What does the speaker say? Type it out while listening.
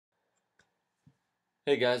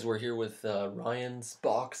Hey guys, we're here with Ryan's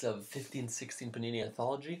box of 15-16 Panini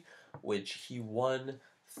Anthology, which he won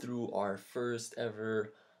through our first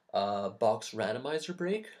ever box randomizer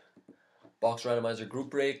break. Box randomizer group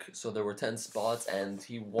break, so there were 10 spots, and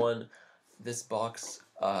he won this box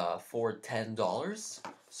for $10.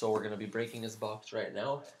 So we're going to be breaking his box right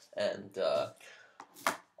now, and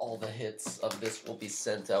all the hits of this will be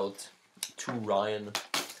sent out to Ryan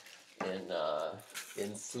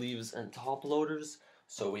in sleeves and top loaders.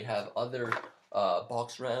 So we have other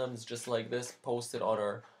box randoms just like this posted on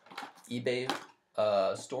our eBay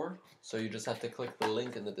store. So you just have to click the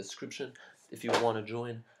link in the description if you want to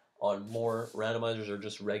join on more randomizers or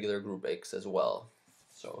just regular group breaks as well.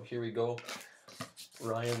 So here we go.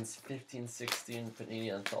 Ryan's 15-16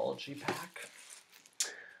 Panini Anthology pack.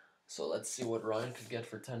 So let's see what Ryan could get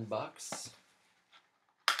for $10.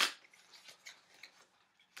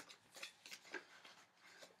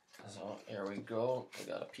 So here we go. We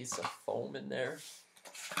got a piece of foam in there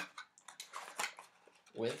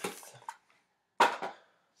with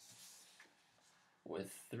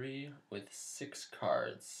 6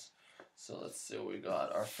 cards. So let's see what we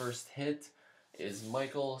got. Our first hit is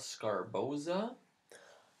Michael Scarboza.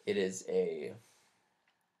 It is a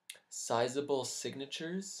sizable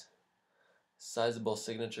signatures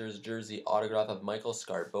jersey autograph of Michael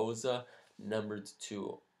Scarboza, numbered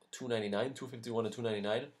to 299, 251 to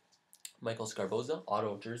 299. Michael Scarboza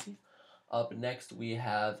auto jersey. Up next we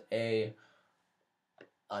have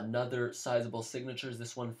another sizable signatures.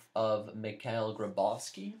 This one of Mikhail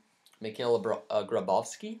Grabovski.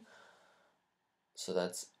 Grabovski. So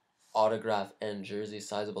that's autograph and jersey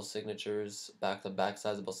sizable signatures, back-to-back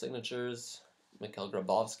sizable signatures. Mikhail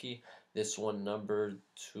Grabovski. This one numbered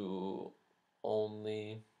to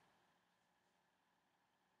only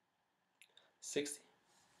 60.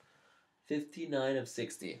 59 of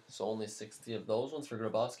 60. So only 60 of those ones for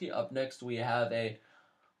Grabovski. Up next we have a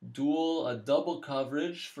double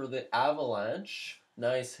coverage for the Avalanche.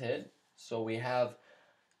 Nice hit. So we have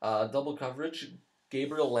double coverage,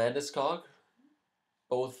 Gabriel Landeskog,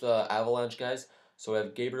 both Avalanche guys. So we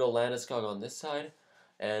have Gabriel Landeskog on this side,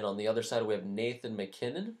 and on the other side we have Nathan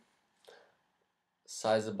MacKinnon.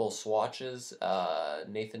 Sizable swatches,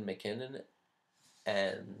 Nathan MacKinnon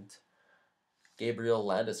and Gabriel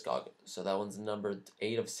Landeskog. So that one's numbered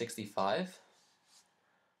 8 of 65.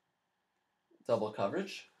 Double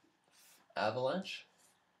coverage, Avalanche.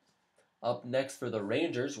 Up next for the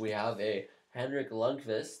Rangers, we have a Henrik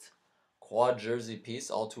Lundqvist quad jersey piece,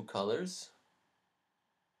 all 2 colors.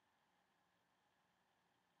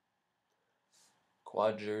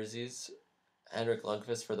 Quad jerseys, Henrik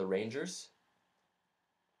Lundqvist for the Rangers.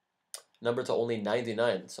 Number to only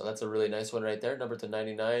 99, so that's a really nice one right there. Number to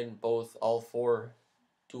 99, all 4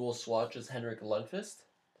 dual swatches, Henrik Lundqvist,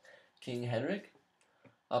 King Henrik.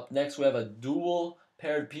 Up next, we have a dual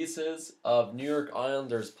paired pieces of New York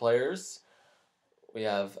Islanders players. We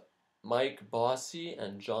have Mike Bossy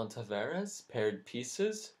and John Tavares, paired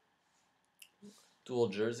pieces. Dual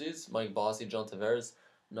jerseys, Mike Bossy, John Tavares,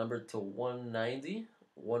 numbered to 190,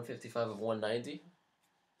 155 of 190.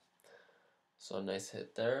 So a nice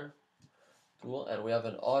hit there. Cool. And we have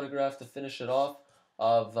an autograph to finish it off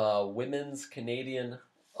of women's Canadian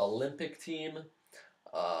Olympic team.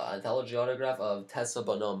 Anthology autograph of Tessa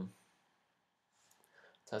Bonhomme.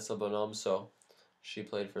 So she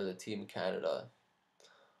played for the Team Canada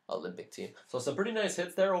Olympic team. So some pretty nice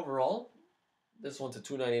hits there overall. This one to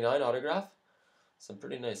 299 autograph. Some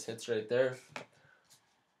pretty nice hits right there.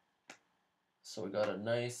 So we got a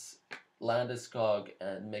nice Landeskog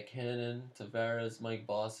and McKinnon, Tavares, Mike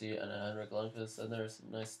Bossy, and Henrik Lundqvist, and there's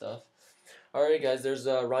some nice stuff. Alright guys, there's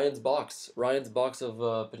Ryan's box of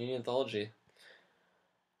Panini Anthology.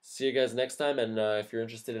 See you guys next time, and if you're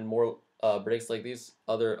interested in more breaks like these,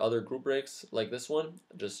 other group breaks like this one,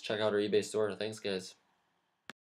 just check out our eBay store. Thanks guys.